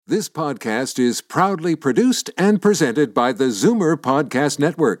This podcast is proudly produced and presented by the Zoomer Podcast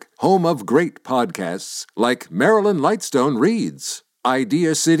Network, home of great podcasts like Marilyn Lightstone Reads,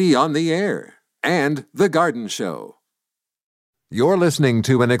 Idea City on the Air, and The Garden Show. You're listening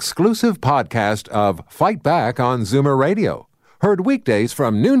to an exclusive podcast of Fight Back on Zoomer Radio, heard weekdays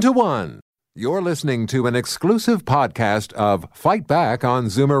from noon to 1. You're listening to an exclusive podcast of Fight Back on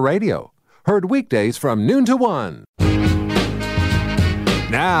Zoomer Radio, heard weekdays from noon to 1.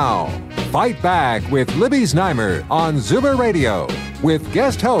 Now, Fight Back with Libby Znaimer on Zoomer Radio with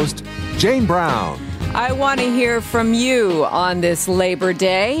guest host Jane Brown. I want to hear from you on this Labor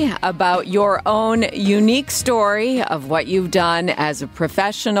Day about your own unique story of what you've done as a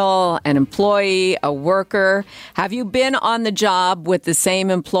professional, an employee, a worker. Have you been on the job with the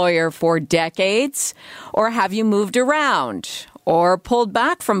same employer for decades? Or have you moved around or pulled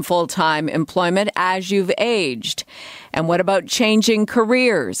back from full-time employment as you've aged? And what about changing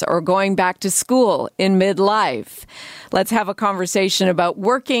careers or going back to school in midlife? Let's have a conversation about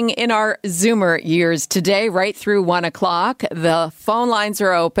working in our Zoomer years today, right through 1 o'clock. The phone lines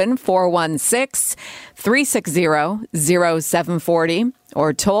are open, 416-360-0740,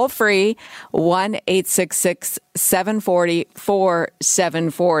 or toll free,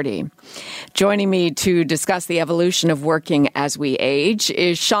 1-866-740-4740. Joining me to discuss the evolution of working as we age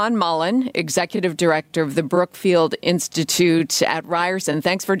is Sean Mullen, Executive Director of the Brookfield Institute at Ryerson.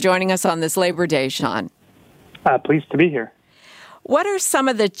 Thanks for joining us on this Labor Day, Sean. Pleased to be here. What are some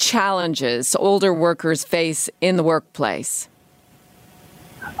of the challenges older workers face in the workplace?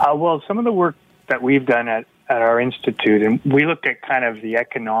 Well, some of the work that we've done at our institute, and we looked at kind of the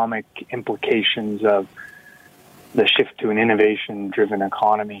economic implications of the shift to an innovation-driven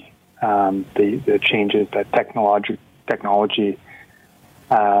economy, the changes that technology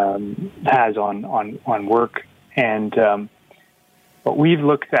has on work. And what we've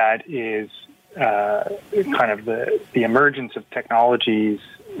looked at is kind of the emergence of technologies,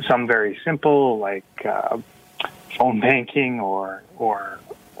 some very simple like phone banking or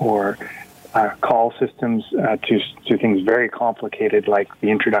call systems, to things very complicated like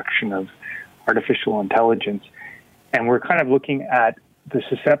the introduction of artificial intelligence. And we're kind of looking at the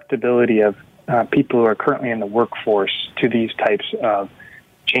susceptibility of people who are currently in the workforce to these types of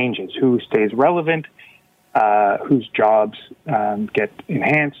changes, who stays relevant, whose jobs get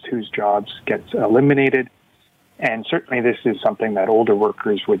enhanced, whose jobs get eliminated. And certainly this is something that older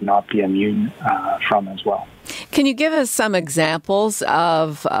workers would not be immune from as well. Can you give us some examples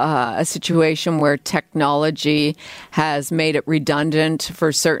of a situation where technology has made it redundant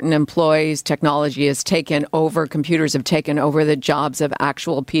for certain employees? Technology has taken over, computers have taken over the jobs of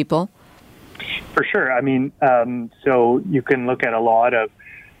actual people? For sure. I mean, so you can look at a lot of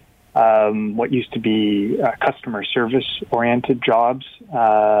what used to be customer service-oriented jobs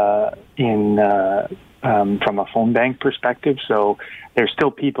from a phone bank perspective. So there's still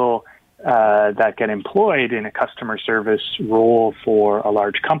people that get employed in a customer service role for a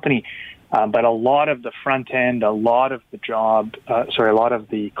large company, but a lot of the front end, a lot of the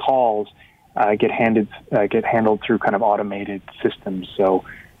calls get handled through kind of automated systems. So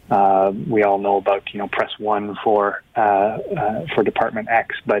we all know about press 1 for Department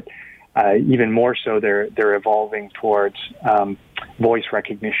X, but even more so, they're evolving towards voice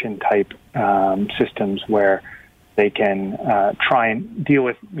recognition type systems where they can try and deal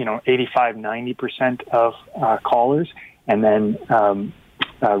with 85-90% of callers, and then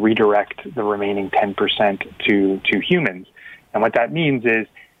redirect the remaining 10% to humans. And what that means is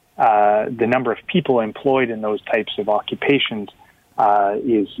the number of people employed in those types of occupations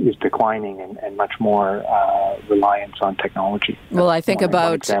is declining, and much more reliance on technology. Well, I think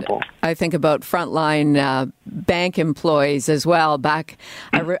about frontline bank employees as well.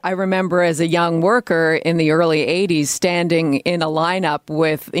 I remember as a young worker in the early 80s standing in a lineup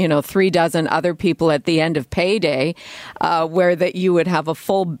with 36 other people at the end of payday, where that you would have a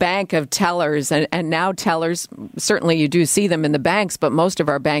full bank of tellers, and now tellers, certainly you do see them in the banks, but most of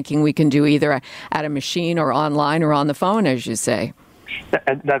our banking we can do either at a machine or online or on the phone, as you say.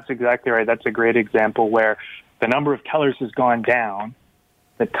 That's exactly right. That's a great example where the number of tellers has gone down.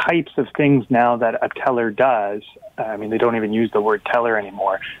 The types of things now that a teller does, they don't even use the word teller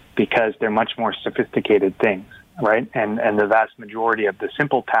anymore because they're much more sophisticated things, right? And the vast majority of the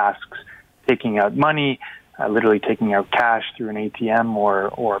simple tasks, taking out money, literally taking out cash through an ATM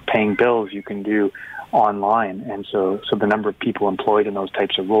or paying bills, you can do online. And so the number of people employed in those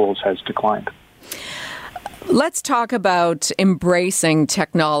types of roles has declined. Let's talk about embracing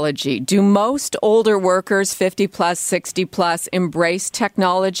technology. Do most older workers, 50 plus, 60 plus, embrace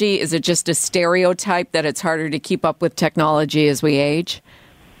technology? Is it just a stereotype that it's harder to keep up with technology as we age?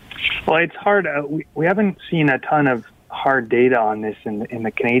 Well, it's hard. We haven't seen a ton of hard data on this in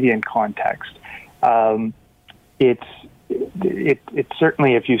the Canadian context. It's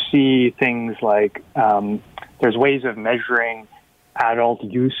certainly, if you see things like there's ways of measuring adult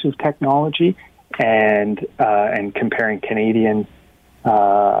use of technology and comparing the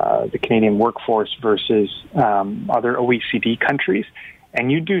Canadian workforce versus other OECD countries. And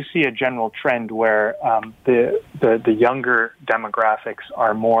you do see a general trend where the younger demographics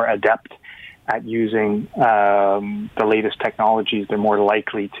are more adept at using the latest technologies. They're more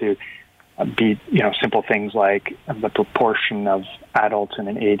likely to be, simple things like the proportion of adults in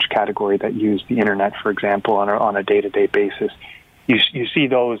an age category that use the internet, for example, on a day-to-day basis. You see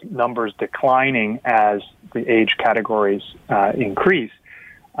those numbers declining as the age categories increase.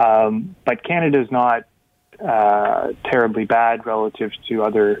 But Canada's not terribly bad relative to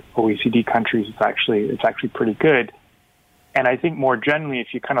other OECD countries. It's actually pretty good. And I think more generally,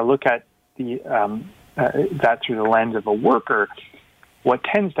 if you kind of look at that through the lens of a worker, what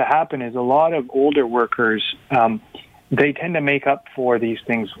tends to happen is a lot of older workers, they tend to make up for these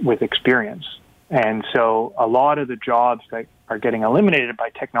things with experience. And so a lot of the jobs that are getting eliminated by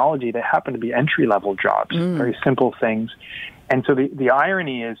technology, they happen to be entry-level jobs, very simple things. And so the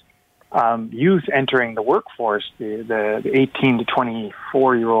irony is youth entering the workforce, the 18 to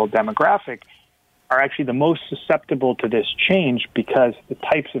 24-year-old demographic, are actually the most susceptible to this change because the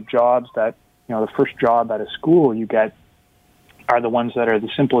types of jobs that, the first job at a school you get are the ones that are the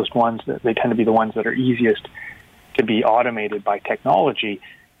simplest ones. They tend to be the ones that are easiest to be automated by technology.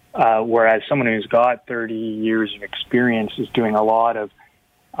 Whereas someone who's got 30 years of experience is doing a lot of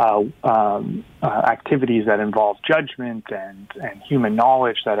activities that involve judgment and human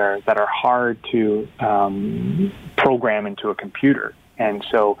knowledge that are hard to program into a computer. And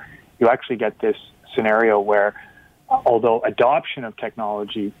so you actually get this scenario where, although adoption of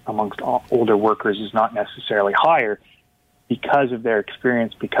technology amongst older workers is not necessarily higher, because of their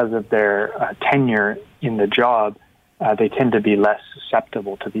experience, because of their tenure in the job, they tend to be less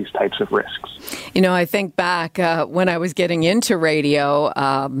susceptible to these types of risks. I think back when I was getting into radio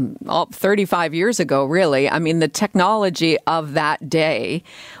 35 years ago, really. I mean, the technology of that day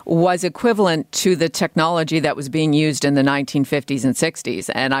was equivalent to the technology that was being used in the 1950s and 60s.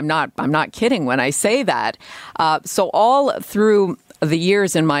 And I'm not kidding when I say that. So all through the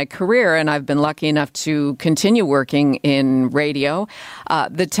years in my career, and I've been lucky enough to continue working in radio,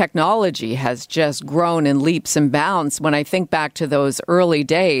 the technology has just grown in leaps and bounds. When I think back to those early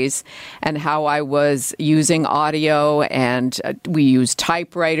days and how I was using audio, and we used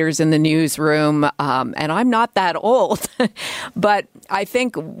typewriters in the newsroom, and I'm not that old, but I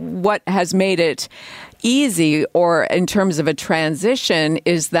think what has made it easy, or in terms of a transition,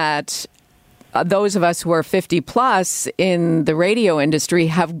 is that those of us who are 50 plus in the radio industry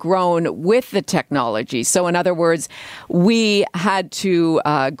have grown with the technology. So in other words, we had to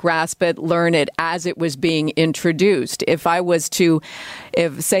grasp it, learn it as it was being introduced. If I was to,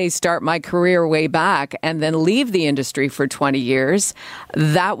 start my career way back and then leave the industry for 20 years,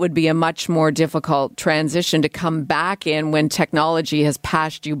 that would be a much more difficult transition to come back in when technology has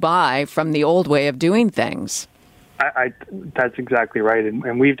passed you by from the old way of doing things. That's exactly right.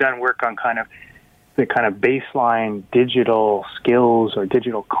 And we've done work on the kind of baseline digital skills or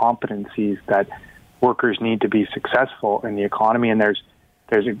digital competencies that workers need to be successful in the economy. And there's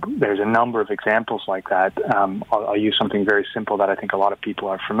a number of examples like that. I'll use something very simple that I think a lot of people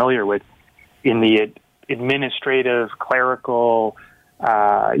are familiar with. In the administrative, clerical,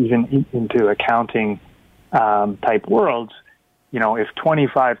 even into accounting type worlds, if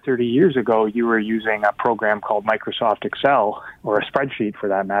 25, 30 years ago you were using a program called Microsoft Excel, or a spreadsheet for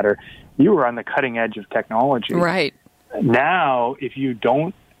that matter, you were on the cutting edge of technology. Right. Now, if you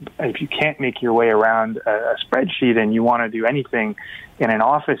can't make your way around a spreadsheet and you want to do anything in an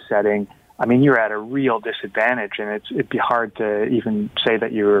office setting, I mean, you're at a real disadvantage, and it'd be hard to even say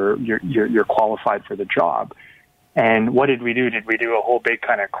that you're qualified for the job. And what did we do? Did we do a whole big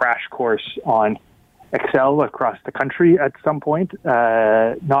kind of crash course on Excel across the country at some point?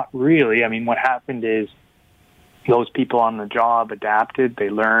 Not really. I mean, what happened is those people on the job adapted, they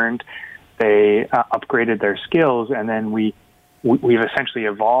learned, they upgraded their skills, and then we've essentially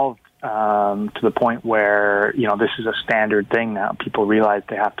evolved to the point where, this is a standard thing now. People realize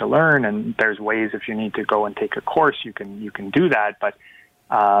they have to learn, and there's ways, if you need to go and take a course, you can do that,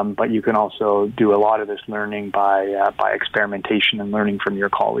 but you can also do a lot of this learning by experimentation and learning from your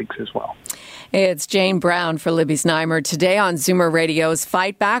colleagues as well. It's Jane Brown for Libby Znaimer. Today on Zoomer Radio's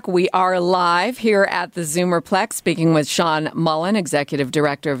Fight Back, we are live here at the Zoomerplex speaking with Sean Mullen, Executive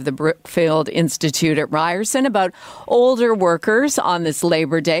Director of the Brookfield Institute at Ryerson, about older workers on this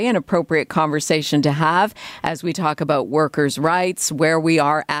Labor Day, an appropriate conversation to have as we talk about workers' rights, where we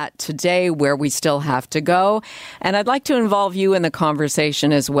are at today, where we still have to go. And I'd like to involve you in the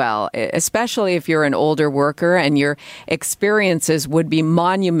conversation as well, especially if you're an older worker and your experiences would be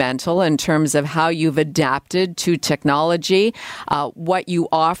monumental in terms of how you've adapted to technology, what you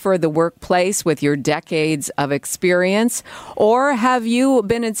offer the workplace with your decades of experience, or have you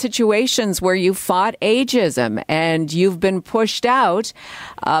been in situations where you fought ageism and you've been pushed out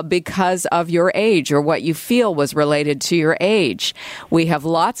because of your age or what you feel was related to your age? We have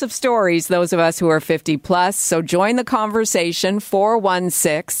lots of stories, those of us who are 50 plus, so join the conversation,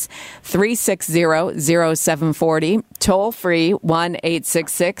 416-360-0740, toll free,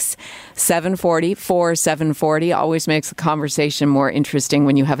 1-866-740-4740. Always makes the conversation more interesting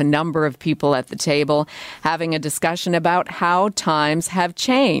when you have a number of people at the table having a discussion about how times have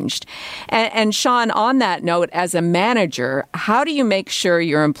changed. And Sean, on that note, as a manager, how do you make sure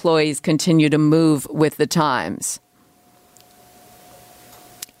your employees continue to move with the times?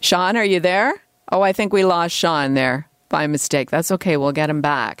 Sean, are you there? Oh, I think we lost Sean there by mistake. That's okay. We'll get him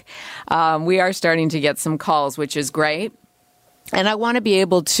back. We are starting to get some calls, which is great. And I want to be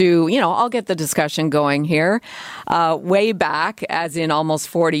able to, I'll get the discussion going here. Way back, as in almost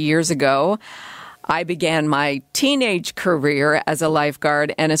 40 years ago, I began my teenage career as a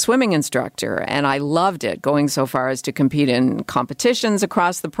lifeguard and a swimming instructor, and I loved it, going so far as to compete in competitions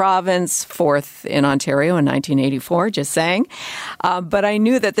across the province, fourth in Ontario in 1984, just saying. But I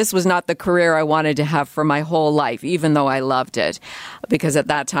knew that this was not the career I wanted to have for my whole life, even though I loved it, because at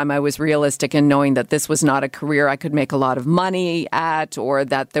that time I was realistic in knowing that this was not a career I could make a lot of money at, or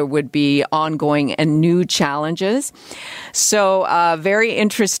that there would be ongoing and new challenges. So very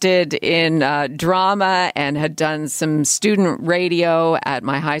interested in drama, and had done some student radio at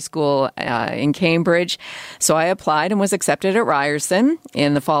my high school in Cambridge. So I applied and was accepted at Ryerson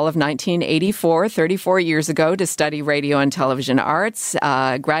in the fall of 1984, 34 years ago, to study radio and television arts.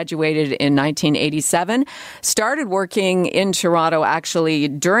 Graduated in 1987. Started working in Toronto actually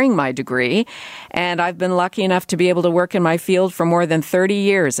during my degree. And I've been lucky enough to be able to work in my field for more than 30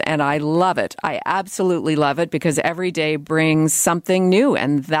 years. And I love it. I absolutely love it, because every day brings something new.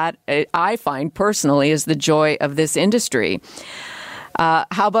 And that I find personally is the joy of this industry.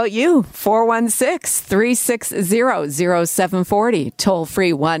 How about you? 416-360-0740. Toll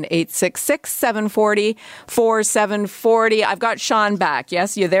free, 1-866-740-4740. I've got Sean back.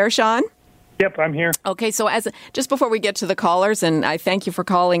 Yes, you there, Sean? Yep, I'm here. Okay, so just before we get to the callers, and I thank you for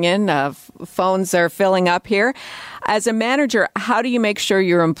calling in, phones are filling up here. As a manager, how do you make sure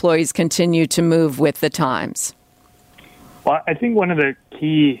your employees continue to move with the times? Well, I think one of the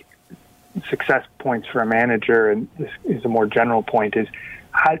key success points for a manager, and this is a more general point, is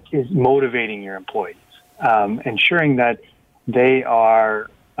motivating your employees, ensuring that they are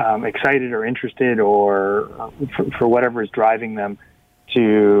excited or interested, or for whatever is driving them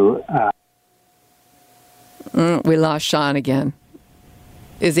to... We lost Sean again.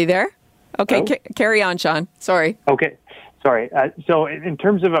 Is he there? Okay, carry on, Sean. Sorry. Okay, sorry. So in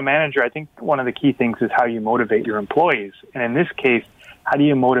terms of a manager, I think one of the key things is how you motivate your employees. And in this case, how do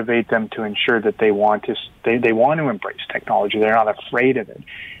you motivate them to ensure that they want to embrace technology? They're not afraid of it.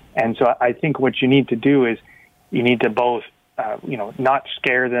 And so I think what you need to do is you need to both, not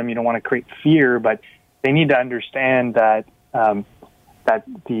scare them. You don't want to create fear, but they need to understand that that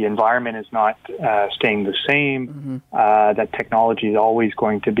the environment is not staying the same. That technology is always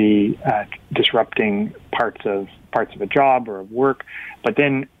going to be disrupting parts of a job or of work. But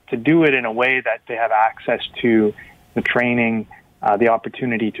then to do it in a way that they have access to the training, the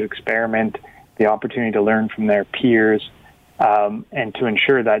opportunity to experiment, the opportunity to learn from their peers, and to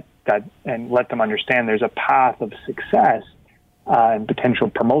ensure that and let them understand there's a path of success and potential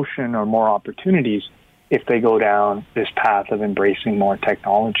promotion or more opportunities if they go down this path of embracing more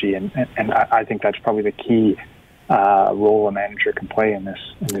technology. And I think that's probably the key role a manager can play in this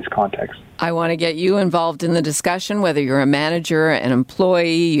context. I want to get you involved in the discussion, whether you're a manager, an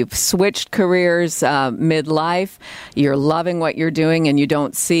employee, you've switched careers midlife, you're loving what you're doing, and you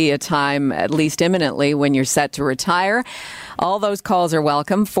don't see a time, at least imminently, when you're set to retire. All those calls are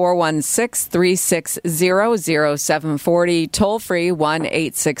welcome. 416-360-0740. Toll free,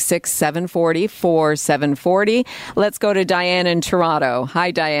 1-866-740-4740. Let's go to Diane in Toronto.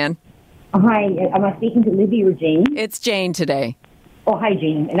 Hi, Diane. Hi, am I speaking to Libby or Jane? It's Jane today. Oh, hi,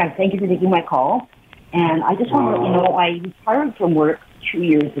 Jane, and I thank you for taking my call. And I just want to let you know I retired from work 2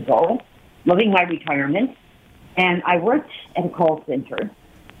 years ago, loving my retirement. And I worked at a call center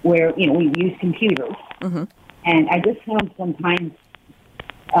where, we use computers. Mm-hmm. And I just found sometimes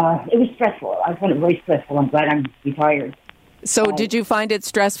it was stressful. I found it very stressful. I'm glad I'm retired. So did you find it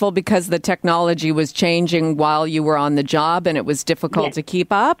stressful because the technology was changing while you were on the job and it was difficult to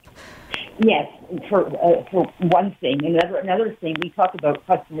keep up? Yes, for one thing. Another thing, we talked about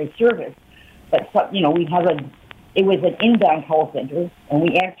customer service. But, it was an inbound call center, and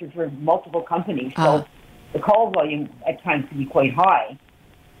we answered for multiple companies. So the call volume at times could be quite high.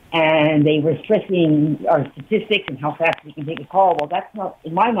 And they were stressing our statistics and how fast we can take a call. Well, that's not,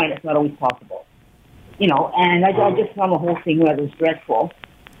 in my mind, it's not always possible. And I just found the whole thing rather stressful.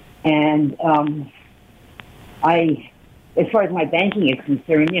 And as far as my banking is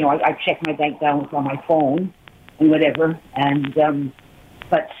concerned, I check my bank balance on my phone and whatever. And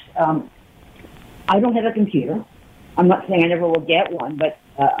but I don't have a computer. I'm not saying I never will get one, but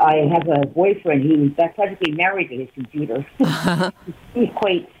I have a boyfriend who's practically married to his computer. He's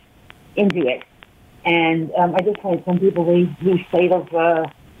quite into it. And I just find some people, they lose sight of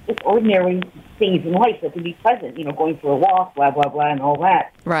just ordinary things in life that can be pleasant, going for a walk, blah, blah, blah, and all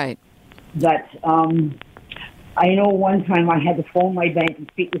that. Right. But I know one time I had to phone my bank and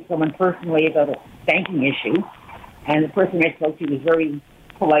speak with someone personally about a banking issue. And the person I spoke to was very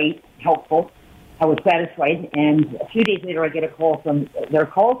polite, helpful. I was satisfied, and a few days later I get a call from their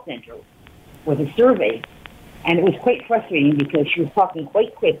call center with a survey, and it was quite frustrating because she was talking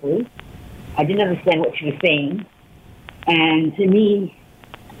quite quickly. I didn't understand what she was saying, and to me,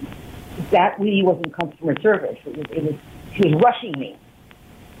 that really wasn't customer service. She was rushing me,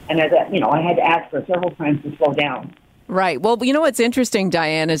 and I had to ask her several times to slow down. Right. Well, what's interesting,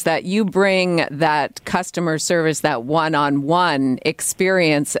 Diane, is that you bring that customer service, that one-on-one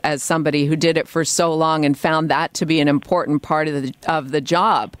experience as somebody who did it for so long and found that to be an important part of the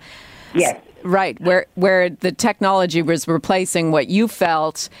job. Yes. Right, where the technology was replacing what you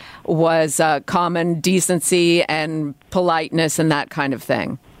felt was common decency and politeness and that kind of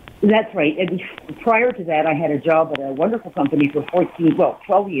thing. That's right. And prior to that, I had a job at a wonderful company for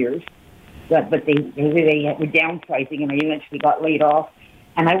 12 years. But they were downsizing, and I eventually got laid off.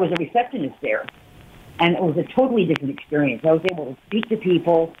 And I was a receptionist there. And it was a totally different experience. I was able to speak to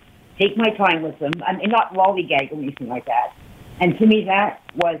people, take my time with them, and not lollygag or anything like that. And to me, that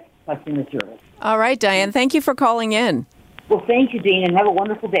was customer service. All right, Diane, thank you for calling in. Well, thank you, Jane, and have a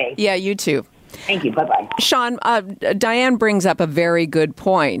wonderful day. Yeah, you too. Thank you. Bye-bye. Sean, Diane brings up a very good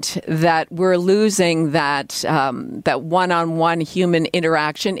point that we're losing that one-on-one human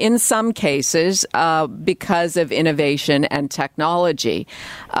interaction in some cases because of innovation and technology.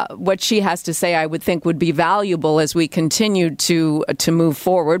 What she has to say, I would think, would be valuable as we continue to move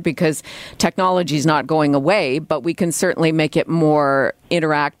forward because technology is not going away, but we can certainly make it more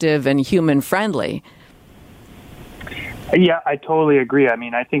interactive and human-friendly. Yeah, I totally agree. I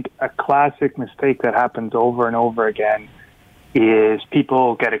mean, I think a classic mistake that happens over and over again is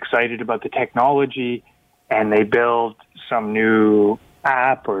people get excited about the technology and they build some new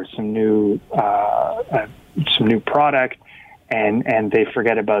app or some new product, and they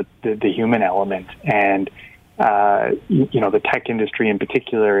forget about the human element. And the tech industry in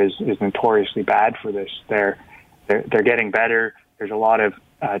particular is notoriously bad for this. They're getting better. There's a lot of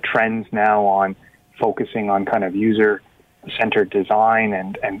trends now on focusing on kind of user-centered design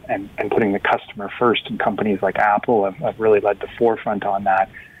and putting the customer first, and companies like Apple have really led the forefront on that.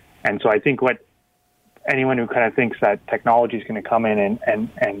 And so I think what anyone who kind of thinks that technology is going to come in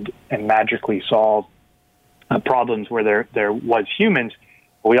and magically solve problems where there was humans,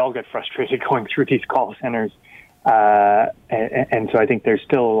 we all get frustrated going through these call centers. And so I think there's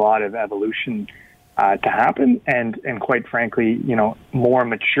still a lot of evolution to happen, and quite frankly, more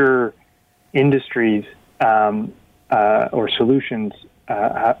mature industries or solutions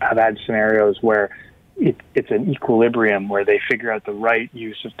have had scenarios where it's an equilibrium where they figure out the right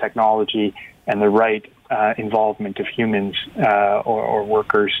use of technology and the right involvement of humans or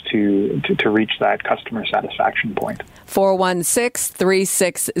workers to reach that customer satisfaction point.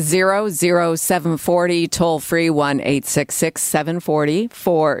 416-360-0740, toll free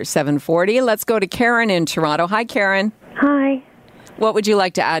 1-866-740-4740. Let's go to Karen in Toronto. Hi, Karen. Hi. What would you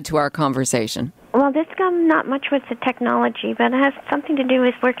like to add to our conversation? Well, this got not much with the technology, but it has something to do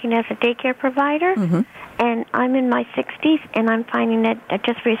with working as a daycare provider. Mm-hmm. And I'm in my 60s, and I'm finding that I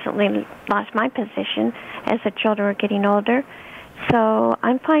just recently lost my position as the children are getting older. So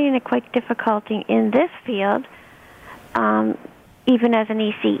I'm finding it quite difficult in this field, even as an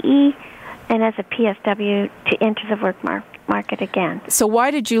ECE and as a PSW, to enter the work market again. So why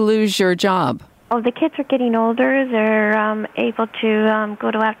did you lose your job? Oh, the kids are getting older. They're able to go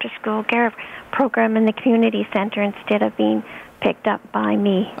to after-school care program in the community center instead of being picked up by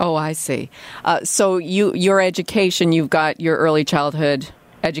me. Oh, I see. So your education, you've got your early childhood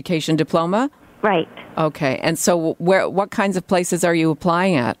education diploma? Right. Okay. And so what kinds of places are you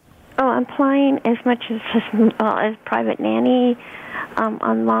applying at? Oh, I'm applying as much as private nanny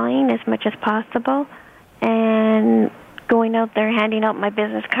online as much as possible, and going out there handing out my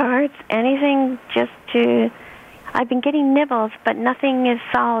business cards, anything just to... I've been getting nibbles, but nothing is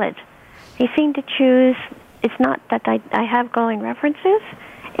solid. They seem to choose... It's not that I have glowing references.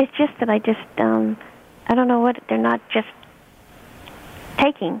 It's just that I just... I don't know what... They're not just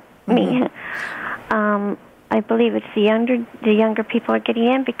taking me. I believe it's the younger people are getting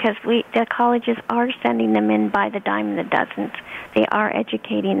in because the colleges are sending them in by the dime and the dozens. They are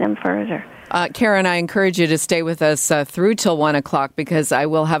educating them further. Karen, I encourage you to stay with us through till 1 o'clock because I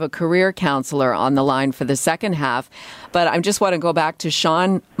will have a career counselor on the line for the second half. But I just want to go back to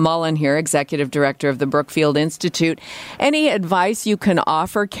Sean Mullen here, Executive Director of the Brookfield Institute. Any advice you can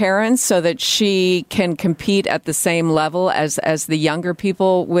offer Karen so that she can compete at the same level as the younger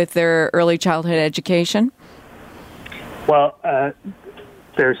people with their early childhood education? Well,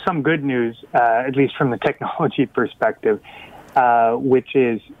 there's some good news, at least from the technology perspective, which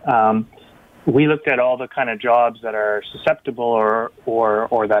is we looked at all the kind of jobs that are susceptible or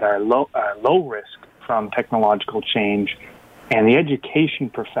that are low risk from technological change, and the education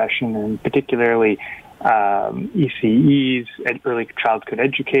profession, and particularly ECEs, early childhood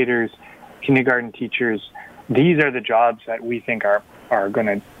educators, kindergarten teachers. These are the jobs that we think are going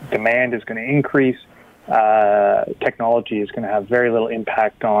to demand is going to increase. Technology is going to have very little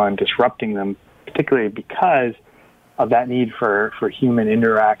impact on disrupting them, particularly because of that need for human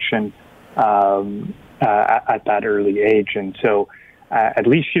interaction at that early age. And so at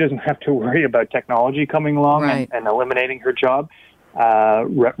least she doesn't have to worry about technology coming along and eliminating her job. But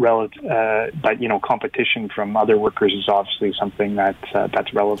competition from other workers is obviously something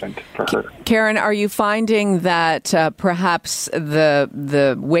that's relevant for her. Karen, are you finding that perhaps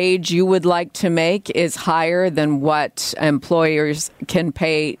the wage you would like to make is higher than what employers can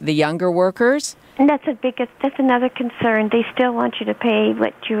pay the younger workers? And that's another concern. They still want you to pay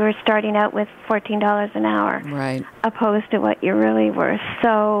what you were starting out with, $14 an hour, right, opposed to what you're really worth.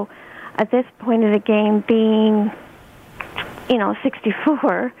 So at this point of the game, being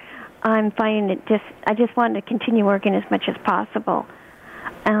 64, I'm finding I just want to continue working as much as possible.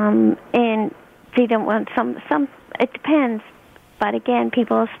 And they don't want some, it depends. But again,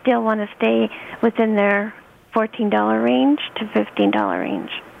 people still want to stay within their $14 range to $15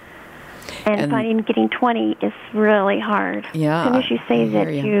 range. And finding getting 20 is really hard. Yeah. As soon as you say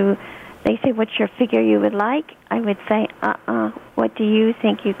they say, what's your figure you would like? I would say, what do you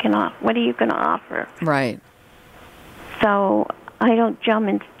think you can offer? What are you going to offer? Right. So I don't jump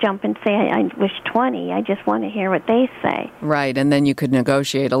and say I wish 20. I just want to hear what they say. Right, and then you could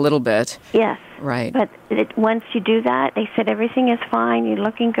negotiate a little bit. Yes. Right. But once you do that, they said everything is fine. You're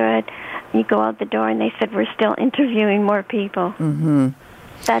looking good. You go out the door, and they said we're still interviewing more people. Mm-hmm.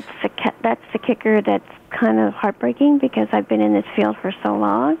 That's the kicker. That's kind of heartbreaking because I've been in this field for so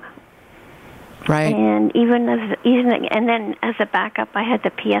long. Right. And and then as a backup, I had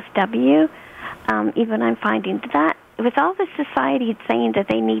the PSW. Even I'm finding that with all the society saying that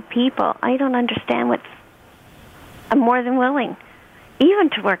they need people, I don't understand I'm more than willing,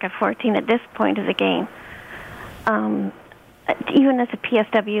 even to work at 14 at this point of the game. Even as a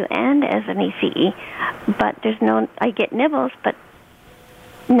PSW and as an ECE, but I get nibbles, but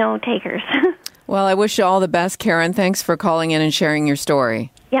no takers. Well, I wish you all the best, Karen. Thanks for calling in and sharing your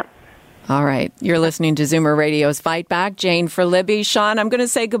story. Yep. All right. You're listening to Zoomer Radio's Fight Back. Jane for Libby. Sean, I'm going to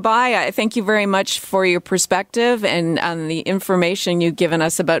say goodbye. I thank you very much for your perspective and the information you've given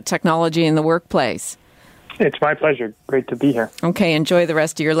us about technology in the workplace. It's my pleasure. Great to be here. Okay, enjoy the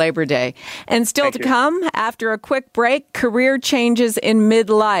rest of your Labor Day. And still to come, after a quick break, career changes in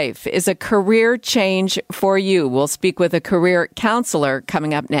midlife. Is a career change for you? We'll speak with a career counselor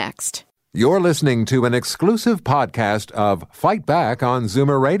coming up next. You're listening to an exclusive podcast of Fight Back on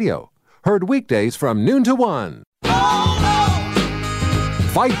Zoomer Radio. Heard weekdays from noon to 1.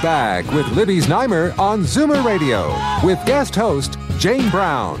 Fight Back with Libby Znaimer on Zoomer Radio with guest host Jane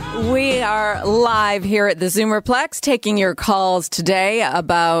Brown. We are live here at the Zoomerplex, taking your calls today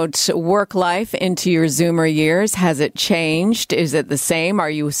about work life into your Zoomer years. Has it changed? Is it the same? Are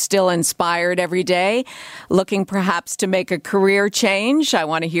you still inspired every day? Looking perhaps to make a career change? I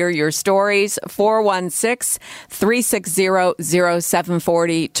want to hear your stories.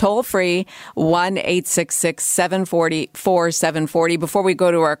 416-360-0740. Toll free, 1-866-740-4740. Before we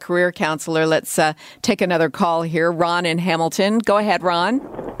go to our career counselor, let's take another call here. Ron in Hamilton. Go ahead, Ron.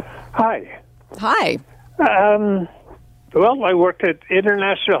 Hi. Hi. Well, I worked at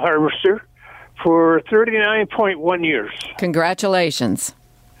International Harvester for 39.1 years. Congratulations.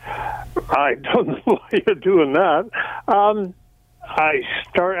 I don't know why you're doing that. I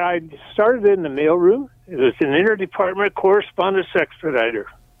started in the mailroom. It was an interdepartment correspondence expediter.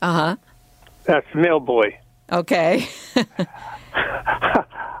 Uh-huh. That's mail boy. Okay.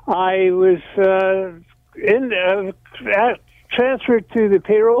 I was transferred to the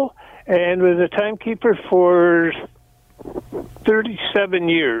payroll and was a timekeeper for 37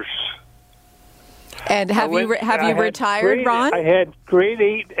 years. And have you retired, Ron? I had grade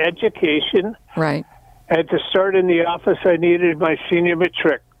 8 education. Right. At the start in the office, I needed my senior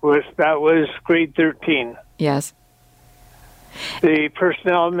matric. That was grade 13. Yes. The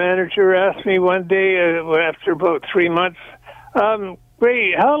personnel manager asked me one day, after about 3 months,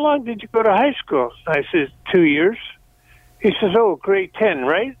 Ray, how long did you go to high school? I said, 2 years. He says, oh, grade 10,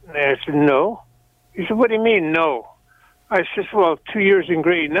 right? And I said, no. He said, what do you mean, no? I said, well, 2 years in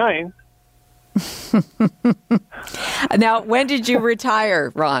grade 9. Now, when did you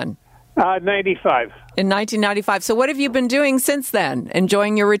retire, Ron? 95. In 1995. So what have you been doing since then?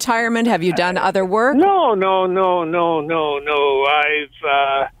 Enjoying your retirement? Have you done other work? No.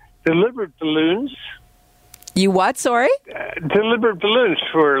 I've delivered balloons. You what, sorry? Delivered balloons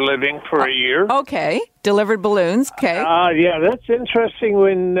for a living for a year. Okay. Delivered balloons. Okay. Yeah, that's interesting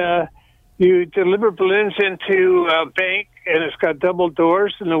when you deliver balloons into a bank and it's got double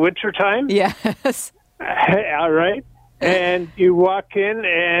doors in the wintertime. Yes. All right. And you walk in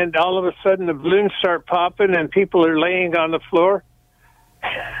and all of a sudden the balloons start popping and people are laying on the floor.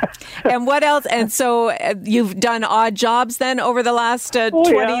 And what else? And so you've done odd jobs then over the last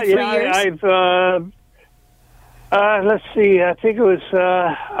 23 years? I've let's see. I think it was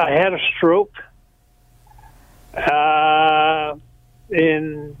I had a stroke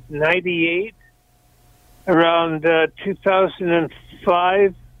in '98. Around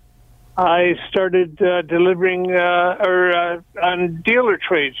 2005, I started delivering on dealer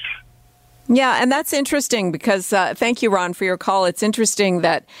trades. Yeah, and that's interesting because, thank you, Ron, for your call. It's interesting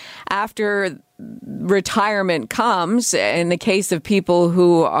that after retirement comes, in the case of people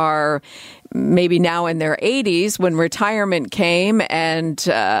who are maybe now in their 80s, when retirement came and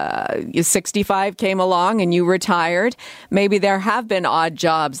 65 came along and you retired, maybe there have been odd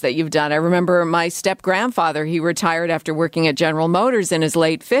jobs that you've done. I remember my step-grandfather, he retired after working at General Motors in his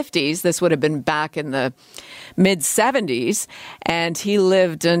late 50s. This would have been back in the mid-70s, and he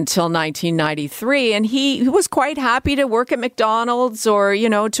lived until 1993, and he was quite happy to work at McDonald's or,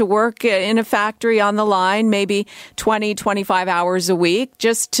 to work in a factory on the line, maybe 20, 25 hours a week,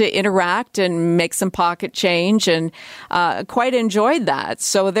 just to interact and make some pocket change, and quite enjoyed that.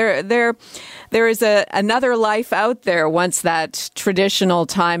 So there is another life out there once that traditional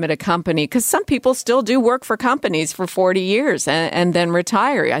time at a company, because some people still do work for companies for 40 years and then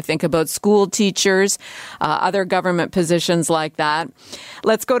retire. I think about school teachers, other government positions like that.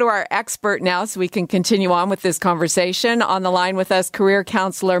 Let's go to our expert now so we can continue on with this conversation. On the line with us, career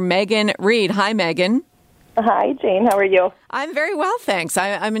counselor Megan Reed. Hi, Megan. Hi, Jane. How are you? I'm very well, thanks.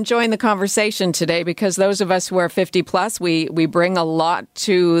 I'm enjoying the conversation today because those of us who are 50 plus, we bring a lot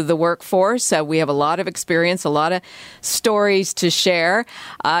to the workforce. We have a lot of experience, a lot of stories to share.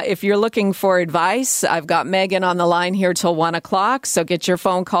 If you're looking for advice, I've got Megan on the line here till 1 o'clock. So get your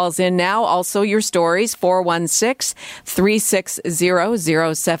phone calls in now. Also your stories,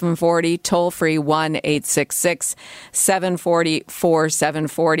 416-360-0740, toll free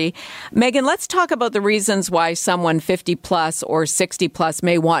 1-866-740-4740. Megan, let's talk about the reasons why someone 50 plus or 60 plus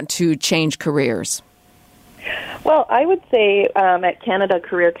may want to change careers. Well, I would say at Canada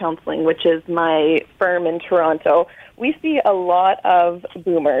Career Counseling, which is my firm in Toronto, we see a lot of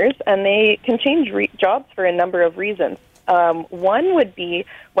boomers, and they can change jobs for a number of reasons. One would be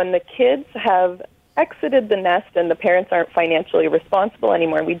when the kids have exited the nest and the parents aren't financially responsible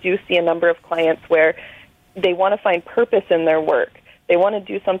anymore. We do see a number of clients where they want to find purpose in their work. They want to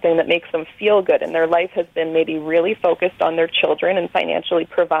do something that makes them feel good, and their life has been maybe really focused on their children and financially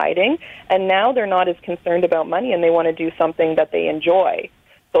providing, and now they're not as concerned about money, and they want to do something that they enjoy.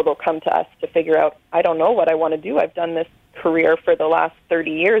 So they'll come to us to figure out, I don't know what I want to do. I've done this career for the last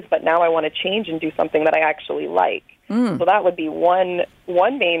 30 years, but now I want to change and do something that I actually like. So that would be one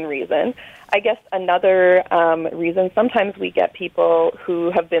main reason. I guess another reason, sometimes we get people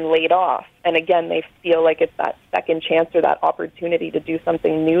who have been laid off, and again, they feel like it's that second chance or that opportunity to do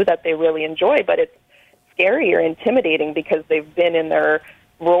something new that they really enjoy, but it's scary or intimidating because they've been in their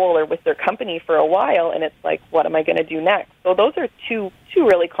role or with their company for a while, and it's like, what am I going to do next? So those are two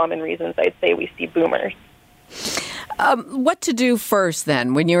really common reasons I'd say we see boomers. What to do first,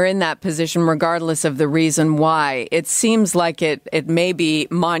 then, when you're in that position, regardless of the reason why? It seems like it may be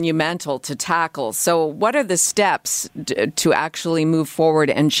monumental to tackle. So what are the steps to actually move forward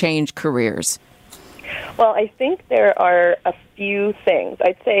and change careers? Well, I think there are a few things.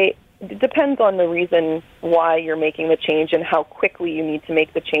 I'd say it depends on the reason why you're making the change and how quickly you need to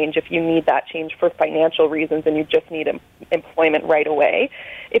make the change. If you need that change for financial reasons and you just need employment right away.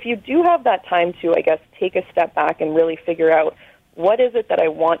 If you do have that time to, I guess, take a step back and really figure out what is it that I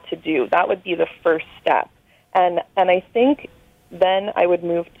want to do, that would be the first step. And I think then I would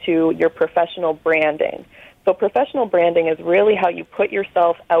move to your professional branding. So professional branding is really how you put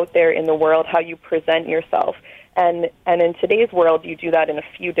yourself out there in the world, how you present yourself. And in today's world, you do that in a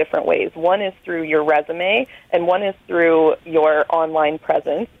few different ways. One is through your resume, and one is through your online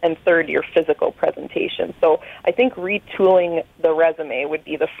presence, and third, your physical presentation. So I think retooling the resume would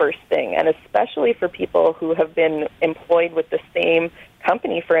be the first thing, and especially for people who have been employed with the same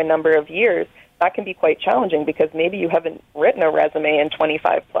company for a number of years, that can be quite challenging because maybe you haven't written a resume in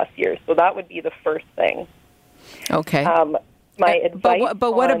 25 plus years. So that would be the first thing. Okay. My advice.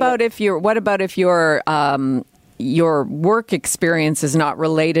 But what about if your work experience is not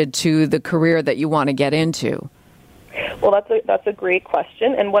related to the career that you want to get into? Well, that's a great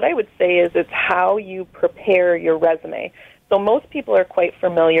question. And what I would say is it's how you prepare your resume. So most people are quite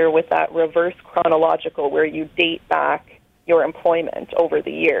familiar with that reverse chronological where you date back your employment over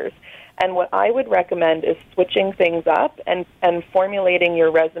the years. And what I would recommend is switching things up and formulating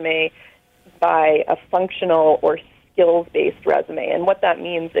your resume by a functional or skills-based resume. And what that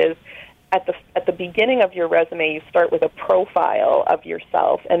means is at the beginning of your resume, you start with a profile of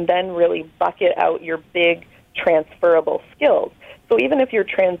yourself and then really bucket out your big transferable skills. So even if you're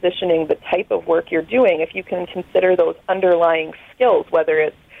transitioning the type of work you're doing, if you can consider those underlying skills, whether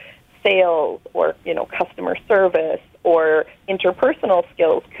it's sales or, customer service or interpersonal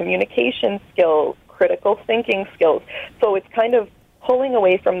skills, communication skills, critical thinking skills. So it's kind of pulling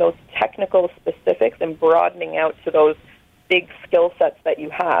away from those technical specifics and broadening out to those big skill sets that you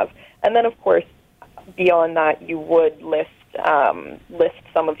have. And then, of course, beyond that, you would list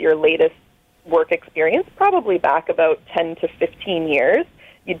some of your latest work experience, probably back about 10 to 15 years.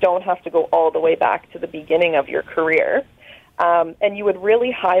 You don't have to go all the way back to the beginning of your career. And you would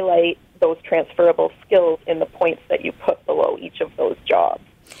really highlight those transferable skills in the points that you put below each of those jobs.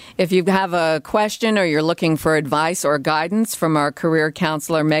 If you have a question or you're looking for advice or guidance from our career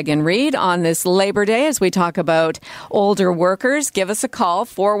counselor, Megan Reed, on this Labor Day as we talk about older workers, give us a call,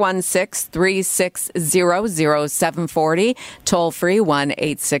 416-360-0740, toll free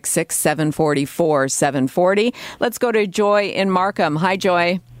 1-866-744-740. Let's go to Joy in Markham. Hi,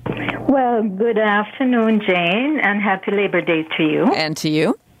 Joy. Well, good afternoon, Jane, and happy Labor Day to you. And to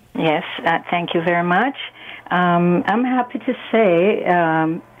you. Yes, thank you very much. I'm happy to say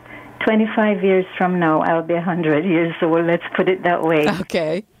 25 years from now, I'll be 100 years old, let's put it that way.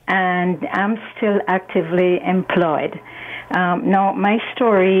 Okay. And I'm still actively employed. Now, my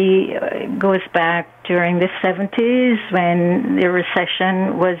story goes back during the 70s when the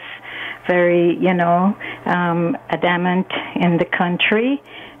recession was very, adamant in the country.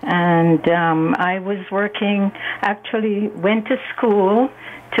 And I was working, actually went to school,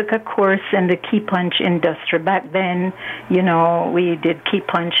 took a course in the key punch industry. Back then, we did key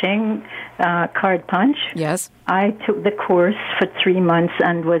punching, card punch. Yes. I took the course for 3 months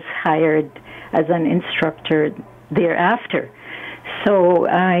and was hired as an instructor thereafter. So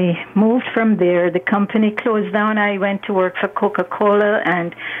I moved from there. The company closed down. I went to work for Coca-Cola,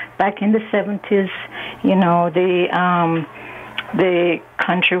 and back in the 70s, the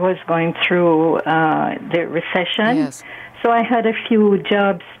country was going through the recession. Yes. So I had a few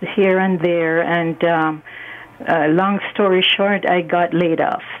jobs here and there, and long story short, I got laid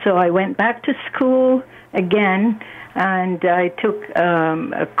off. So I went back to school again, and I took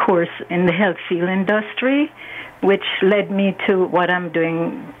a course in the health field industry, which led me to what I'm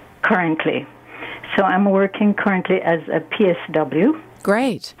doing currently. So I'm working currently as a PSW.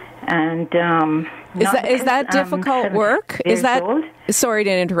 Great. And is that difficult work? Is that old. Sorry to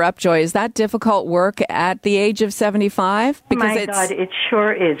interrupt, Joy. Is that difficult work at the age of 75? Because God, it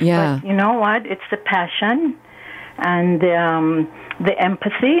sure is. Yeah. But you know what? It's the passion. and the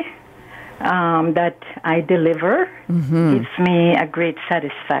empathy that I deliver gives me a great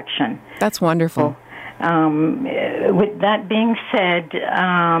satisfaction. That's wonderful. With that being said,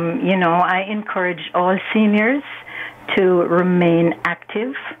 I encourage all seniors to remain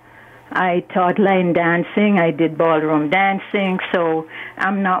active. I taught line dancing. I did ballroom dancing. So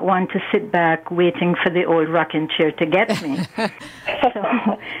I'm not one to sit back waiting for the old rocking chair to get me. So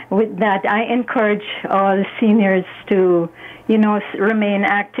with that, I encourage all seniors to, remain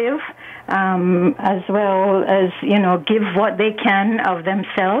active, as well as, give what they can of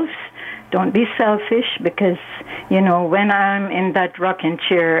themselves. Don't be selfish, because, when I'm in that rocking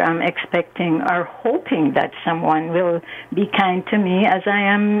chair, I'm expecting or hoping that someone will be kind to me as I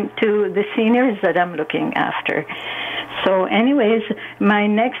am to the seniors that I'm looking after. So anyways, my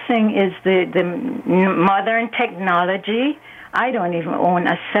next thing is the modern technology. I don't even own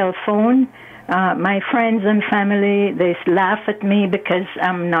a cell phone. My friends and family, they laugh at me because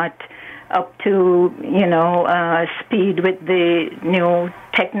I'm not up to, speed with the new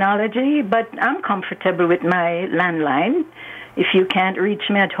technology, but I'm comfortable with my landline. If you can't reach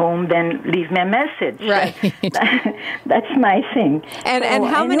me at home, then leave me a message. Right. That's my thing. And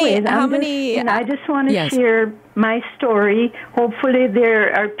how many? I just want to share my story. Hopefully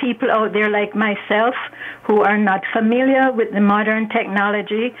there are people out there like myself who are not familiar with the modern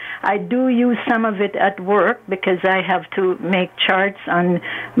technology. I do use some of it at work because I have to make charts on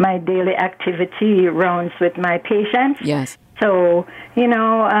my daily activity rounds with my patients. Yes. So,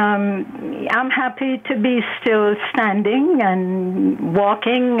 I'm happy to be still standing and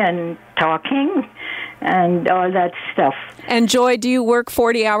walking and talking and all that stuff. And Joy, do you work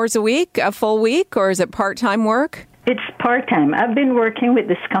 40 hours a week, a full week, or is it part-time work? It's part-time. I've been working with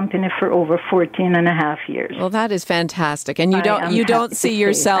this company for over 14 and a half years. Well, that is fantastic. And you don't see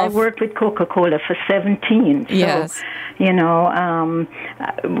yourself... I worked with Coca-Cola for 17. So, yes.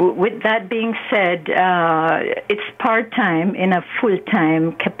 With that being said, it's part-time in a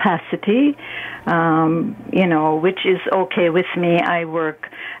full-time capacity, which is okay with me. I work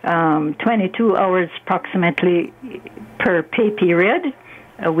 22 hours approximately per pay period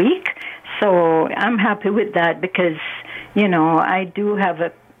a week. So I'm happy with that because, I do have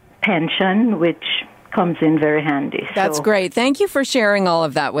a pension, which comes in very handy. That's great. Thank you for sharing all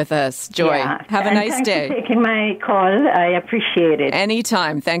of that with us, Joy. Yeah. Have a nice day. Thanks for taking my call. I appreciate it.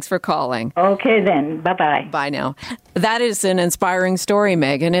 Anytime. Thanks for calling. Okay, then. Bye-bye. Bye now. That is an inspiring story,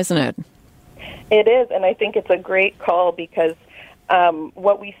 Megan, isn't it? It is, and I think it's a great call because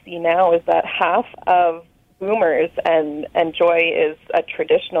what we see now is that half of boomers, and Joy is a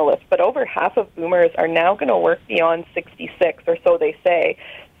traditionalist, but over half of boomers are now going to work beyond 66, or so they say.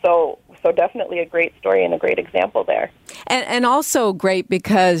 So definitely a great story and a great example there. And also great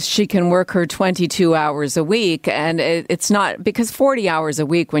because she can work her 22 hours a week, and it's not because 40 hours a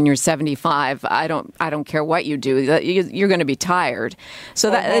week when you're 75. I don't care what you do, you're going to be tired.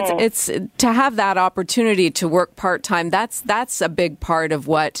 So that it's to have that opportunity to work part time. That's a big part of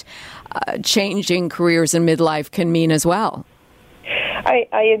what changing careers in midlife can mean as well.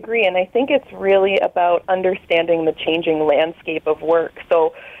 I agree, and I think it's really about understanding the changing landscape of work.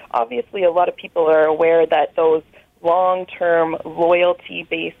 So obviously a lot of people are aware that those long-term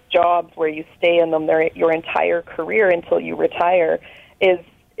loyalty-based jobs where you stay in them your entire career until you retire is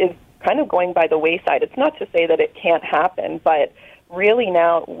kind of going by the wayside. It's not to say that it can't happen, but really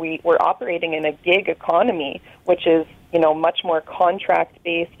now we're operating in a gig economy, which is much more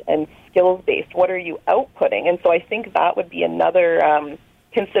contract-based and skills-based. What are you outputting? And so I think that would be another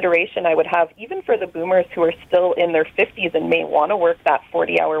consideration I would have, even for the boomers who are still in their 50s and may want to work that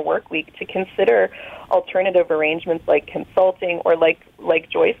 40-hour work week, to consider alternative arrangements like consulting or like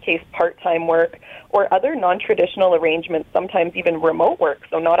Joy's case, part-time work, or other non-traditional arrangements, sometimes even remote work,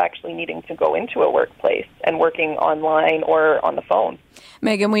 so not actually needing to go into a workplace and working online or on the phone.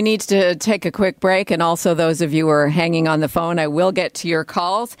 Megan, we need to take a quick break, and also those of you who are hanging on the phone, I will get to your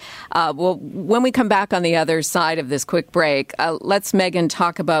calls. When we come back on the other side of this quick break, let's, Megan,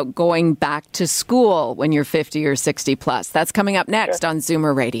 talk about going back to school when you're 50 or 60 plus. That's coming up next on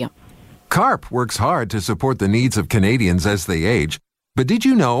Zoomer Radio. CARP works hard to support the needs of Canadians as they age. But did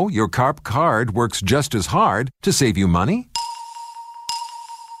you know your CARP card works just as hard to save you money?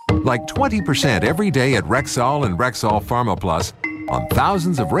 Like 20% every day at Rexall and Rexall Pharma Plus on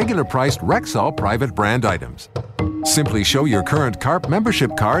thousands of regular-priced Rexall private brand items. Simply show your current CARP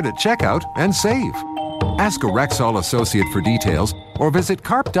membership card at checkout and save. Ask a Rexall associate for details or visit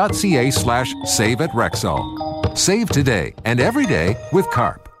carp.ca/save at Rexall. Save today and every day with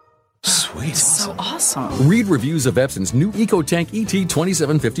CARP. Sweet. So awesome. Read reviews of Epson's new EcoTank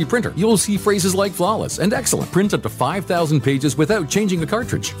ET2750 printer. You'll see phrases like flawless and excellent. Print up to 5,000 pages without changing a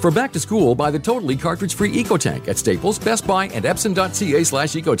cartridge. For back to school, buy the totally cartridge-free EcoTank at Staples, Best Buy, and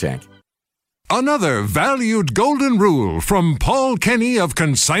Epson.ca/EcoTank. Another valued golden rule from Paul Kenny of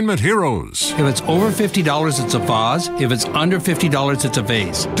Consignment Heroes. If it's over $50, it's a vase. If it's under $50, it's a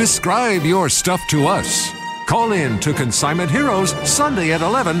vase. Describe your stuff to us. Call in to Consignment Heroes Sunday at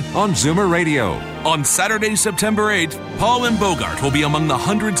 11 on Zoomer Radio. On Saturday, September 8th, Paul and Bogart will be among the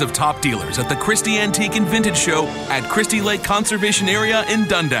hundreds of top dealers at the Christie Antique and Vintage Show at Christie Lake Conservation Area in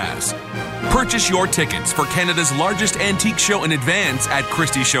Dundas. Purchase your tickets for Canada's largest antique show in advance at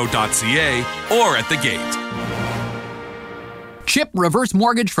christieshow.ca or at the gate. Chip Reverse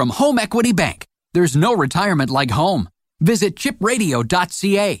Mortgage from Home Equity Bank. There's no retirement like home. Visit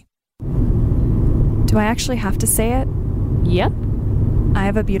chipradio.ca. Do I actually have to say it? Yep. I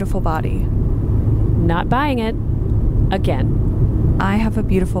have a beautiful body. Not buying it. Again. I have a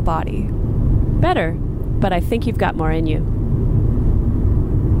beautiful body. Better, but I think you've got more in you.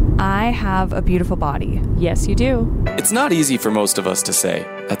 I have a beautiful body. Yes, you do. It's not easy for most of us to say.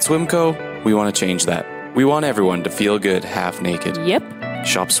 At Swimco, we want to change that. We want everyone to feel good half naked. Yep.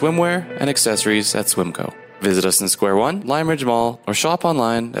 Shop swimwear and accessories at Swimco. Visit us in Square One, Lime Ridge Mall, or shop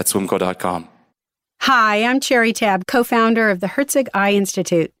online at swimco.com. Hi, I'm Cherry Tab, co-founder of the Herzig Eye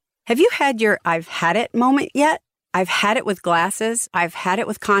Institute. Have you had your I've had it moment yet? I've had it with glasses. I've had it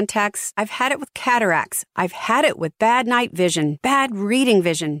with contacts. I've had it with cataracts. I've had it with bad night vision, bad reading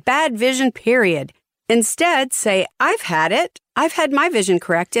vision, bad vision, period. Instead, say, I've had it. I've had my vision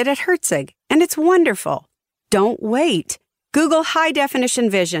corrected at Herzig, and it's wonderful. Don't wait. Google high definition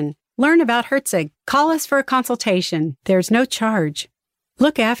vision. Learn about Herzig. Call us for a consultation. There's no charge.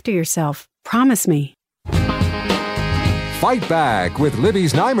 Look after yourself. Promise me. Fight Back with Libby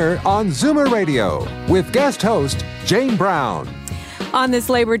Znaimer on Zoomer Radio with guest host Jane Brown. On this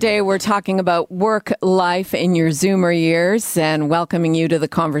Labor Day, we're talking about work life in your Zoomer years and welcoming you to the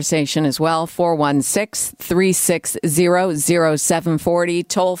conversation as well. 416-360-0740,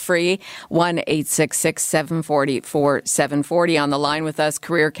 toll free, 1-866-740-4740. On the line with us,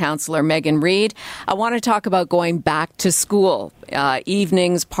 career counselor Megan Reid. I want to talk about going back to school,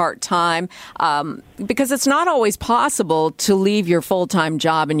 evenings, part-time, because it's not always possible to leave your full-time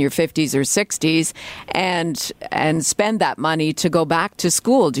job in your 50s or 60s and spend that money to go back to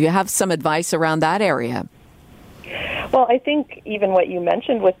school. Do you have some advice around that area? Well, I think even what you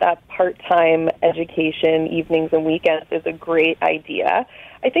mentioned with that part-time education, evenings and weekends, is a great idea.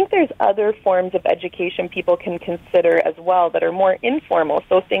 I think there's other forms of education people can consider as well that are more informal.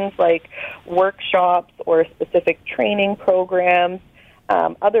 So things like workshops or specific training programs,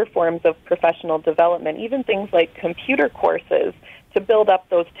 other forms of professional development, even things like computer courses to build up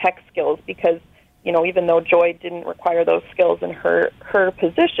those tech skills, because even though Joy didn't require those skills in her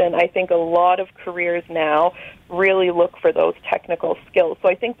position, I think a lot of careers now really look for those technical skills. So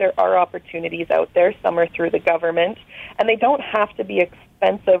I think there are opportunities out there. Some are through the government, and they don't have to be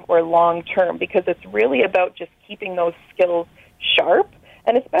expensive or long-term, because it's really about just keeping those skills sharp,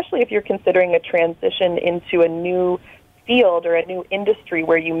 and especially if you're considering a transition into a new field or a new industry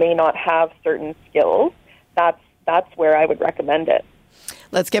where you may not have certain skills, that's where I would recommend it.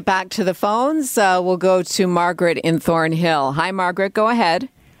 Let's get back to the phones. We'll go to Margaret in Thornhill. Hi, Margaret. Go ahead.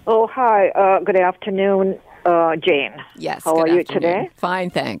 Oh, hi. Good afternoon, Jane. Yes. How are you today? Fine,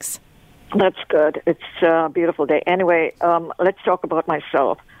 thanks. That's good. It's a beautiful day. Anyway, let's talk about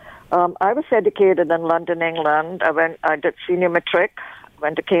myself. I was educated in London, England. I did senior matric,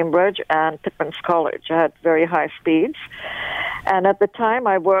 went to Cambridge and Pitman's College. I had very high speeds. And at the time,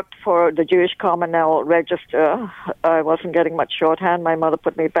 I worked for the Jewish Commonwealth Register. I wasn't getting much shorthand. My mother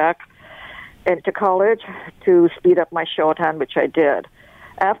put me back into college to speed up my shorthand, which I did.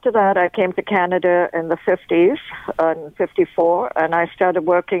 After that, I came to Canada in the 50s, in 54, and I started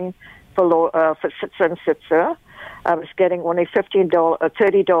working for Sitzer and Sitzer. I was getting only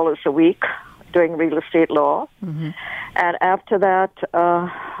 $30 a week doing real estate law. Mm-hmm. And after that,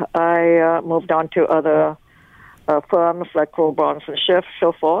 I moved on to other firms like Kroll, Barnes and Schiff,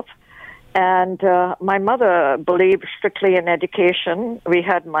 so forth. And my mother believed strictly in education. We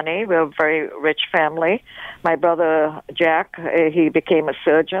had money. We were a very rich family. My brother, Jack, he became a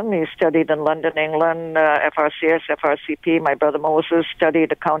surgeon. He studied in London, England, FRCS, FRCP. My brother Moses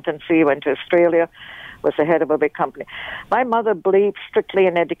studied accountancy, went to Australia, was the head of a big company. My mother believed strictly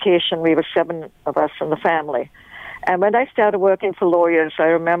in education. We were 7 of us in the family. And when I started working for lawyers, I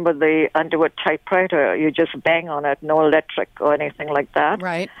remember the Underwood typewriter. You just bang on it, no electric or anything like that.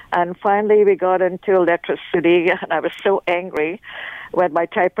 Right. And finally, we got into electricity, and I was so angry when my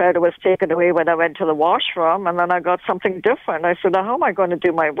typewriter was taken away when I went to the washroom, and then I got something different. I said, now, how am I going to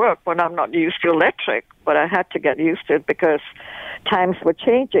do my work when I'm not used to electric? But I had to get used to it because times were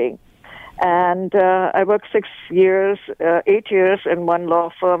changing. And I worked 8 years in one law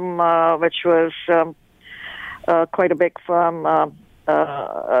firm, which was quite a big firm. I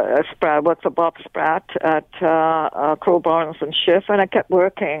worked for Bob Spratt at Crow Barnes and Schiff, and I kept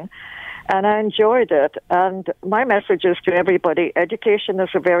working. And I enjoyed it. And my message is to everybody, education is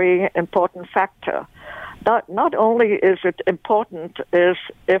a very important factor. Not only is it important, is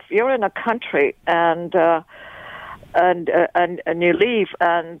if you're in a country and you leave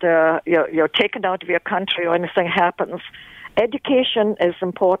and you're taken out of your country or anything happens, education is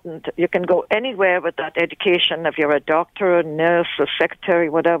important. You can go anywhere with that education if you're a doctor, a nurse, a secretary,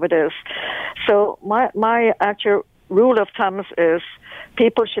 whatever it is. So my actual rule of thumb is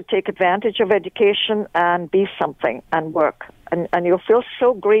people should take advantage of education and be something and work. And you'll feel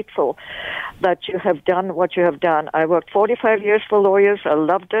so grateful that you have done what you have done. I worked 45 years for lawyers. I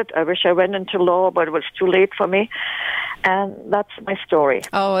loved it. I wish I went into law, but it was too late for me. And that's my story.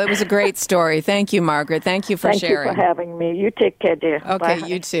 Oh, it was a great story. Thank you, Margaret. Thank you for sharing. Thank you for having me. You take care, dear. Okay, Bye.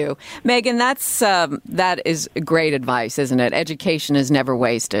 you too. Megan, that is great advice, isn't it? Education is never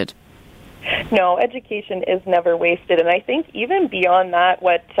wasted. No, education is never wasted. And I think even beyond that,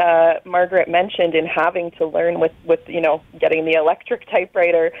 what Margaret mentioned in having to learn with getting the electric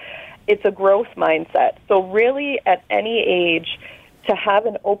typewriter, it's a growth mindset. So really at any age, to have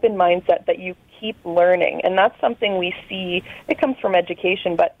an open mindset that you keep learning. And that's something we see, it comes from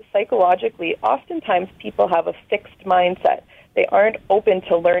education, but psychologically, oftentimes people have a fixed mindset. They aren't open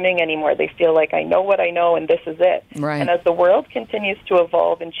to learning anymore. They feel like, I know what I know and this is it. Right. And as the world continues to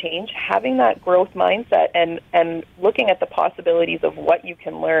evolve and change, having that growth mindset and looking at the possibilities of what you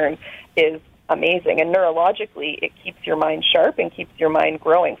can learn is amazing. And neurologically, it keeps your mind sharp and keeps your mind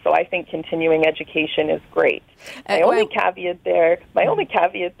growing. So I think continuing education is great. My only caveat there,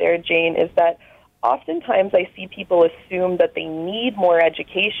 Jane, is that oftentimes I see people assume that they need more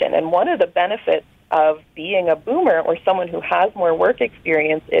education. And one of the benefits of being a boomer or someone who has more work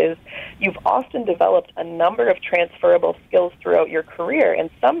experience is you've often developed a number of transferable skills throughout your career, and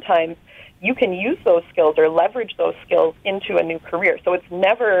sometimes you can use those skills or leverage those skills into a new career. So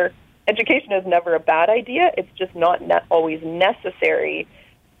education is never a bad idea. It's just not always necessary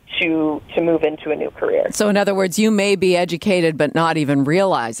to move into a new career. So in other words, you may be educated but not even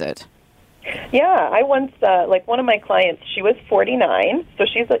realize it. Yeah, I once, one of my clients, she was 49, so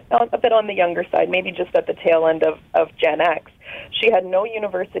she's a bit on the younger side, maybe just at the tail end of Gen X. She had no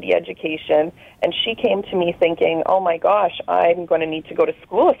university education, and she came to me thinking, oh my gosh, I'm going to need to go to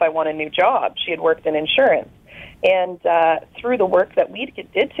school if I want a new job. She had worked in insurance. And through the work that we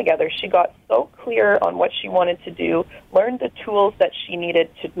did together, she got so clear on what she wanted to do, learned the tools that she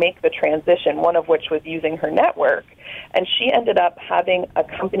needed to make the transition, one of which was using her network. And she ended up having a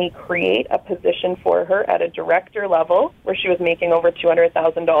company create a position for her at a director level where she was making over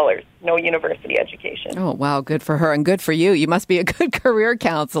 $200,000, no university education. Oh, wow, good for her and good for you. You must be a good career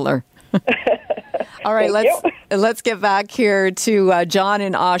counselor. All right, let's get back here to John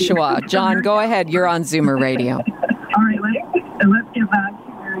in Oshawa. John, go ahead. You're on Zoomer Radio. All right, let's get back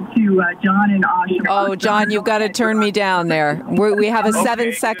here to John in Oshawa. Oh, John, you've got to turn me down there. We have a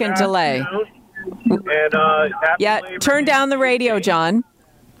 7-second delay. And, turn down the radio, John.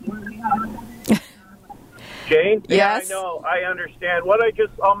 Jane? Yes? Yeah, I know. I understand.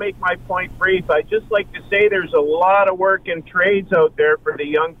 I'll make my point brief. I'd just like to say there's a lot of work in trades out there for the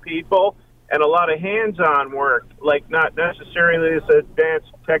young people and a lot of hands-on work, like not necessarily this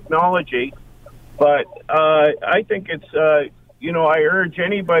advanced technology. But I think it's, I urge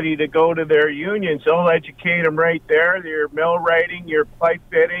anybody to go to their unions. They'll educate them right there. Your millwrighting, your pipe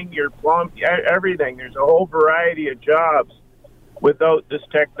fitting, your plumb, everything. There's a whole variety of jobs without this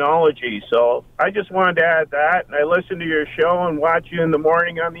technology. So I just wanted to add that. And I listen to your show and watch you in the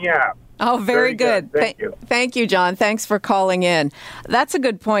morning on the app. Oh, very good. Thank you. Thank you, John. Thanks for calling in. That's a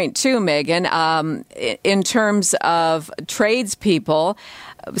good point, too, Megan. In terms of tradespeople,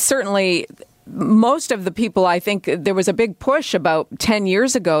 certainly most of the people, I think there was a big push about 10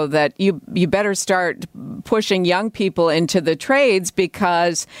 years ago that you better start pushing young people into the trades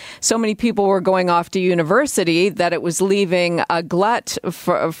because so many people were going off to university that it was leaving a glut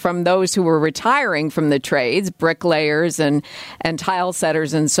from those who were retiring from the trades, bricklayers and tile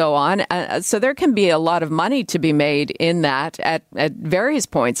setters and so on. So there can be a lot of money to be made in that at various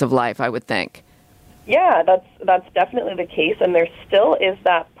points of life, I would think. Yeah, that's definitely the case, and there still is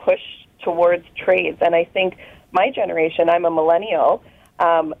that push towards trades. And I think my generation, I'm a millennial,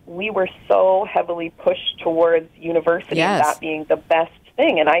 we were so heavily pushed towards university, and that being the best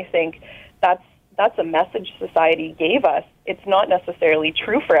thing. And I think that's a message society gave us. It's not necessarily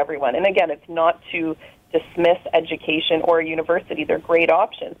true for everyone. And again, it's not to dismiss education or university. They're great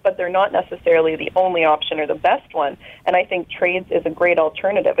options, but they're not necessarily the only option or the best one. And I think trades is a great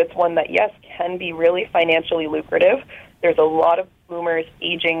alternative. It's one that, yes, can be really financially lucrative. There's a lot of boomers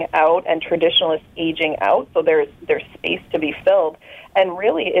aging out and traditionalists aging out, so there's space to be filled. And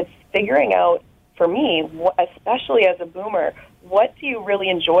really, it's figuring out, for me, especially as a boomer, what do you really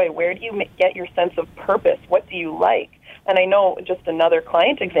enjoy? Where do you get your sense of purpose? What do you like? And I know, just another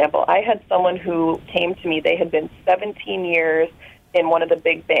client example, I had someone who came to me. They had been 17 years in one of the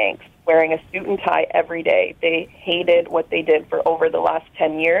big banks, wearing a suit and tie every day. They hated what they did for over the last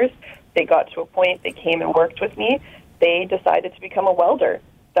 10 years. They got to a point, they came and worked with me. They decided to become a welder.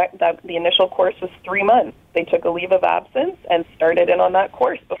 The initial course was 3 months. They took a leave of absence and started in on that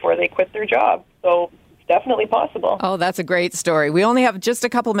course before they quit their job. So it's definitely possible. Oh, that's a great story. We only have just a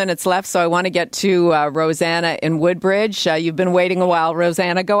couple minutes left, so I want to get to Rosanna in Woodbridge. You've been waiting a while.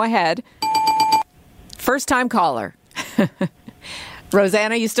 Rosanna, go ahead. First-time caller.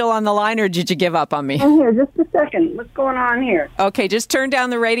 Rosanna, you still on the line, or did you give up on me? I'm here. Just a second. What's going on here? Okay, just turn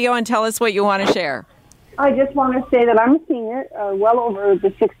down the radio and tell us what you want to share. I just want to say that I'm a senior, well over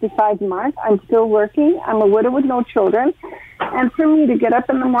the 65 mark. I'm still working. I'm a widow with no children. And for me to get up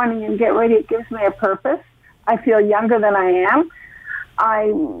in the morning and get ready, it gives me a purpose. I feel younger than I am.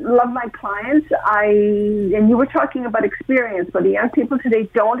 I love my clients. And you were talking about experience, but the young people today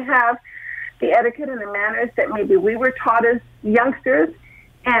don't have the etiquette and the manners that maybe we were taught as youngsters,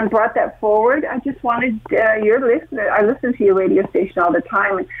 and brought that forward. I just wanted your listener, I listen to your radio station all the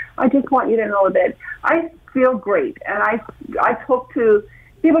time, and I just want you to know that I feel great, and I hope to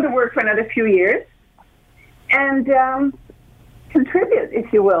be able to work for another few years and contribute,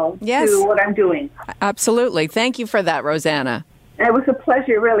 if you will, to what I'm doing. Absolutely. Thank you for that, Rosanna. It was a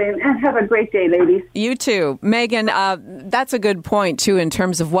pleasure, really, and have a great day, ladies. You too. Megan, that's a good point, too, in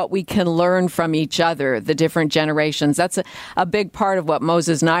terms of what we can learn from each other, the different generations. That's a big part of what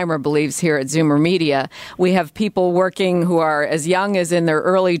Moses Neimer believes here at Zoomer Media. We have people working who are as young as in their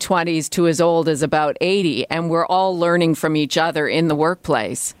early 20s to as old as about 80, and we're all learning from each other in the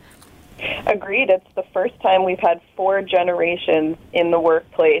workplace. Agreed. It's the first time we've had 4 generations in the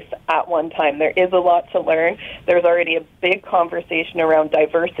workplace at one time. There is a lot to learn. There's already a big conversation around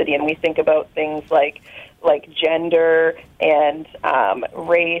diversity, and we think about things like gender and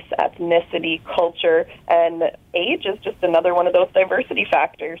race, ethnicity, culture, and age is just another one of those diversity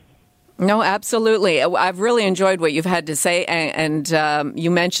factors. No, absolutely. I've really enjoyed what you've had to say, and you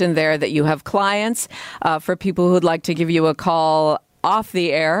mentioned there that you have clients. For people who'd like to give you a call off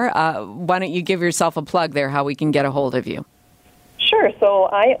the air, why don't you give yourself a plug there, how we can get a hold of you? Sure. So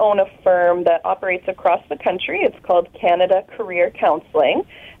I own a firm that operates across the country. It's called Canada Career Counseling,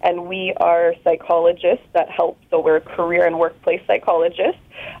 and we are psychologists that help. So we're career and workplace psychologists.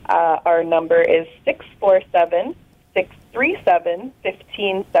 Our number is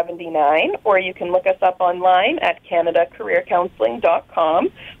 647-637-1579, or you can look us up online at canadacareercounseling.com.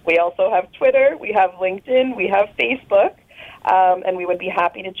 We also have Twitter, we have LinkedIn, we have Facebook. And we would be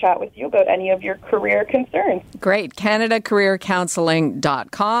happy to chat with you about any of your career concerns. Great.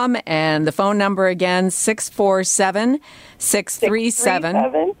 CanadaCareerCounseling.com. And the phone number again,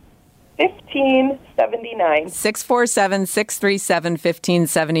 647-637-1579.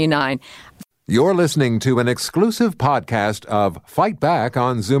 647-637-1579. You're listening to an exclusive podcast of Fight Back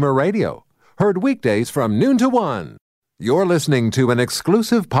on Zoomer Radio. Heard weekdays from noon to 1. You're listening to an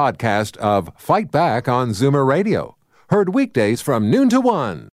exclusive podcast of Fight Back on Zoomer Radio. Heard weekdays from noon to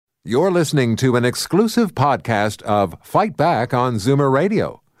 1. You're listening to an exclusive podcast of Fight Back on Zoomer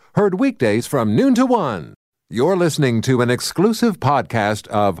Radio. Heard weekdays from noon to 1. You're listening to an exclusive podcast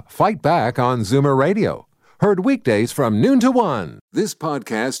of Fight Back on Zoomer Radio. Heard weekdays from noon to 1. This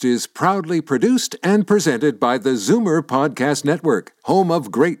podcast is proudly produced and presented by the Zoomer Podcast Network, home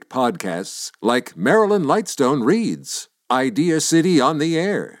of great podcasts like Marilyn Lightstone Reads, Idea City on the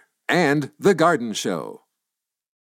Air, and The Garden Show.